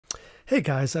Hey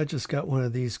guys, I just got one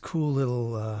of these cool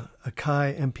little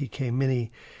Akai MPK Mini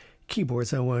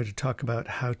keyboards. I wanted to talk about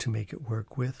how to make it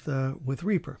work with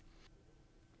Reaper.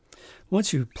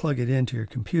 Once you plug it into your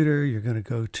computer, you're going to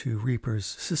go to Reaper's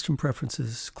System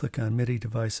Preferences, click on MIDI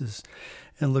Devices,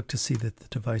 and look to see that the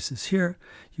device is here.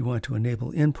 You want to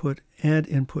enable input and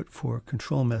input for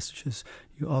control messages.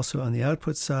 You also, on the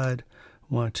output side,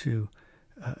 want to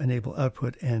enable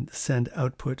output and send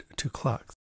output to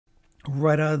clocks.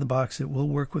 Right out of the box, it will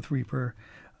work with Reaper.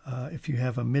 If you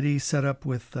have a MIDI setup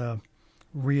with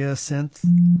RIA synth,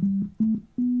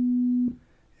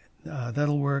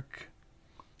 that'll work.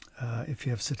 If you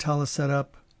have Satala set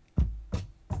up,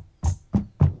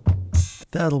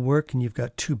 that'll work, and you've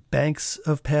got two banks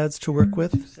of pads to work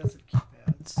with. Sets of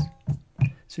keypads.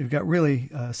 So you've got really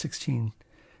 16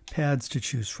 pads to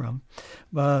choose from.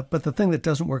 But the thing that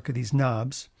doesn't work are these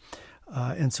knobs,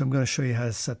 and so I'm going to show you how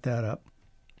to set that up.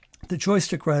 The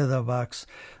joystick right out of the box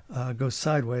goes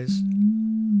sideways,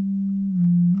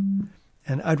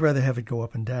 and I'd rather have it go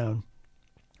up and down.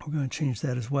 We're going to change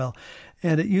that as well.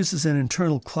 And it uses an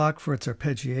internal clock for its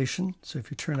arpeggiation. So if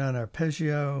you turn on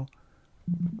arpeggio,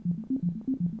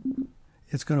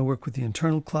 it's going to work with the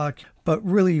internal clock, but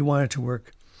really you want it to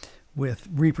work with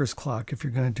Reaper's clock if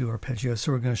you're going to do arpeggio.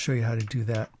 So we're going to show you how to do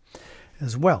that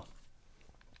as well.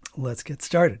 Let's get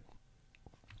started.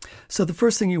 So the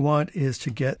first thing you want is to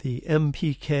get the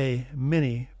MPK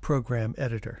Mini program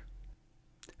editor.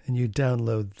 And you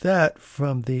download that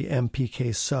from the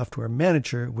MPK Software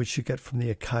Manager, which you get from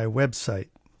the Akai website.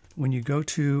 When you go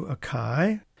to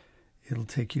Akai, it'll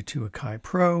take you to Akai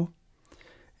Pro,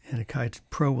 and Akai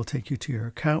Pro will take you to your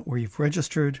account where you've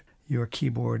registered your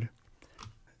keyboard,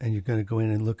 and you're going to go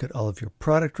in and look at all of your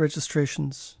product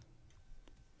registrations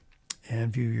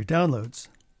and view your downloads.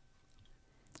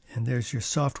 And there's your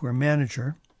software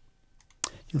manager.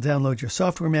 You'll download your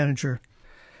software manager,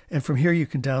 and from here you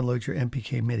can download your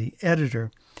MPK MIDI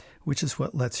editor, which is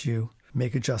what lets you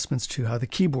make adjustments to how the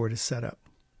keyboard is set up.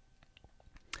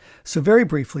 So very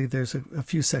briefly, there's a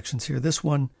few sections here. This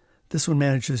one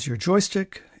manages your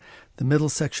joystick. The middle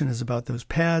section is about those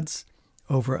pads.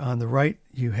 Over on the right,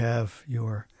 you have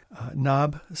your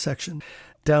knob section.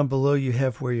 Down below, you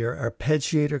have where your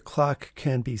arpeggiator clock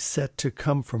can be set to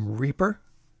come from Reaper.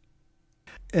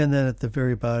 And then at the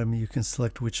very bottom, you can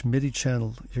select which MIDI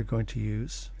channel you're going to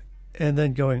use. And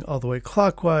then going all the way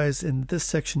clockwise, in this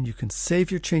section, you can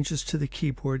save your changes to the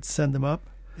keyboard, send them up.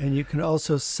 And you can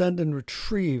also send and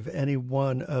retrieve any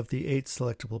one of the 8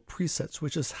 selectable presets,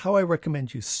 which is how I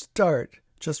recommend you start.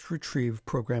 Just retrieve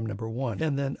program number 1.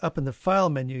 And then up in the File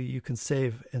menu, you can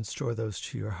save and store those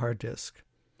to your hard disk.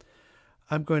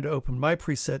 I'm going to open my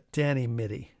preset, Danny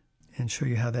MIDI, and show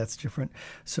you how that's different.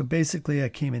 So basically I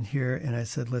came in here and I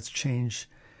said, let's change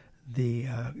the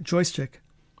joystick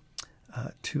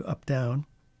to up down.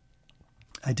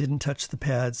 I didn't touch the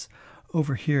pads.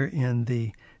 Over here in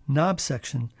the knob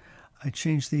section, I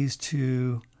changed these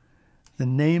to the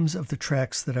names of the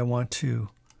tracks that I want to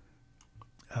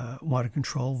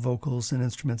control, vocals and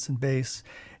instruments and bass,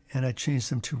 and I changed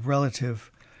them to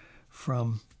relative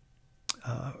from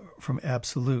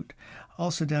absolute.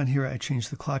 Also down here, I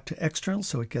changed the clock to external,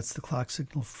 so it gets the clock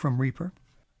signal from Reaper.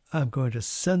 I'm going to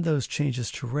send those changes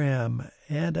to RAM,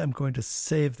 and I'm going to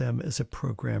save them as a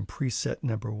program preset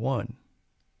number 1.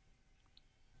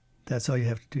 That's all you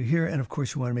have to do here, and of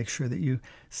course you want to make sure that you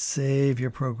save your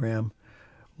program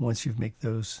once you've made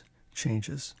those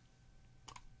changes.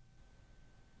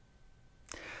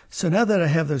 So now that I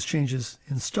have those changes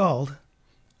installed,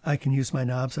 I can use my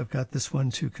knobs. I've got this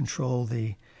one to control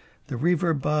the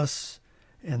reverb bus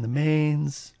and the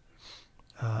mains.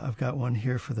 I've got one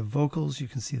here for the vocals. You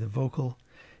can see the vocal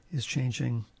is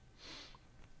changing.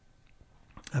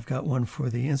 I've got one for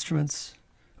the instruments,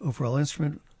 overall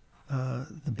instrument,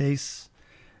 the bass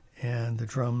and the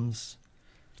drums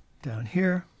down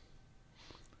here.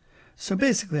 So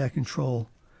basically I control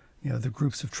the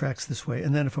groups of tracks this way.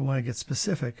 And then if I want to get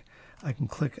specific, I can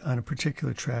click on a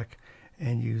particular track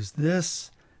and use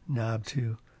this knob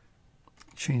to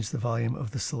change the volume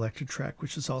of the selected track,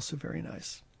 which is also very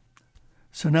nice.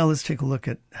 So now let's take a look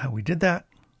at how we did that.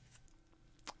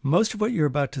 Most of what you're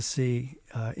about to see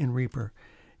in Reaper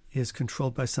is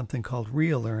controlled by something called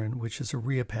RIA-Learn, which is a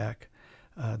RIA pack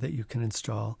that you can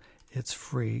install. It's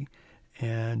free,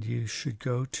 and you should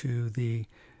go to the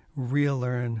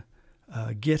RIA-Learn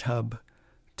GitHub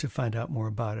to find out more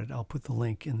about it. I'll put the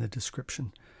link in the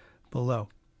description below.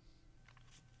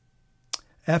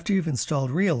 After you've installed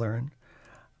RIA-Learn,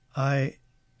 I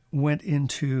went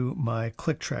into my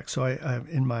click track. So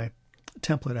in my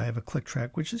template, I have a click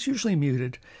track, which is usually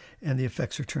muted, and the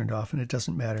effects are turned off, and it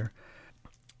doesn't matter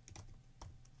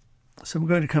So I'm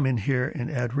going to come in here and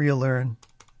add relearn.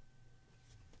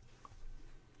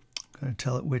 I'm going to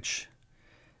tell it which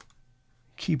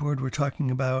keyboard we're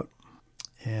talking about,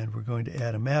 and we're going to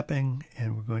add a mapping,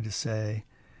 and we're going to say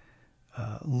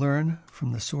learn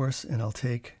from the source, and I'll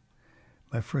take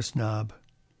my first knob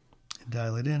and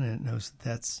dial it in, and it knows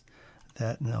that's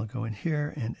that, and I'll go in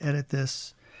here and edit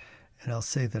this, and I'll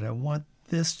say that I want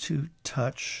this to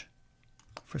touch.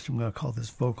 First I'm going to call this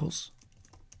vocals.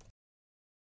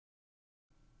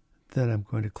 Then I'm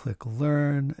going to click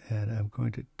learn, and I'm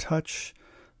going to touch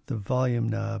the volume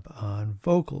knob on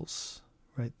vocals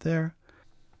right there.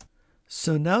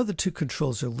 So now the two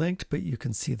controls are linked, but you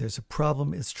can see there's a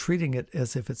problem. It's treating it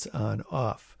as if it's on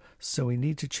off. So we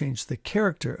need to change the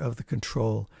character of the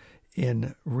control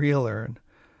in relearn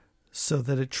so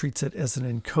that it treats it as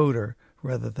an encoder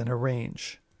rather than a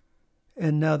range.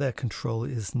 And now that control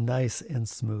is nice and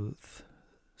smooth.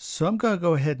 So I'm going to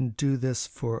go ahead and do this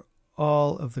for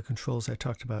all of the controls I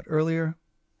talked about earlier.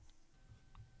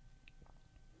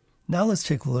 Now let's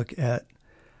take a look at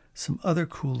some other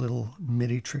cool little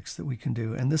MIDI tricks that we can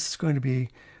do. And this is going to be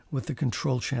with the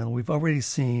control channel. We've already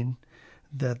seen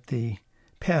that the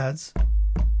pads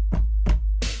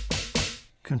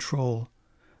control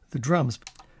the drums.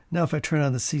 Now if I turn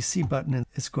on the CC button,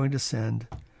 it's going to send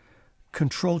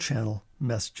control channel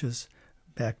messages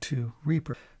back to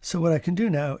Reaper. So what I can do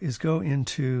now is go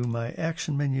into my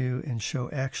action menu and show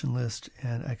action list,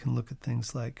 and I can look at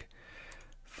things like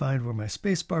find where my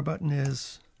spacebar button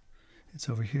is. It's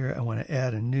over here. I want to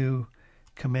add a new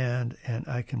command, and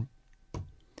I can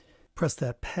press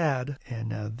that pad, and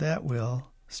now that will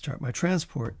start my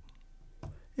transport.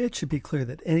 It should be clear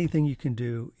that anything you can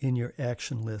do in your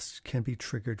action list can be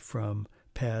triggered from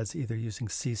pads, either using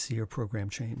CC or program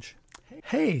change.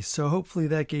 Hey, so hopefully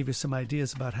that gave you some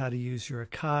ideas about how to use your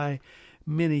Akai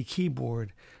Mini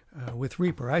keyboard with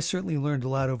Reaper. I certainly learned a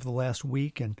lot over the last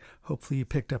week, and hopefully you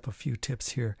picked up a few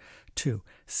tips here too.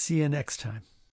 See you next time.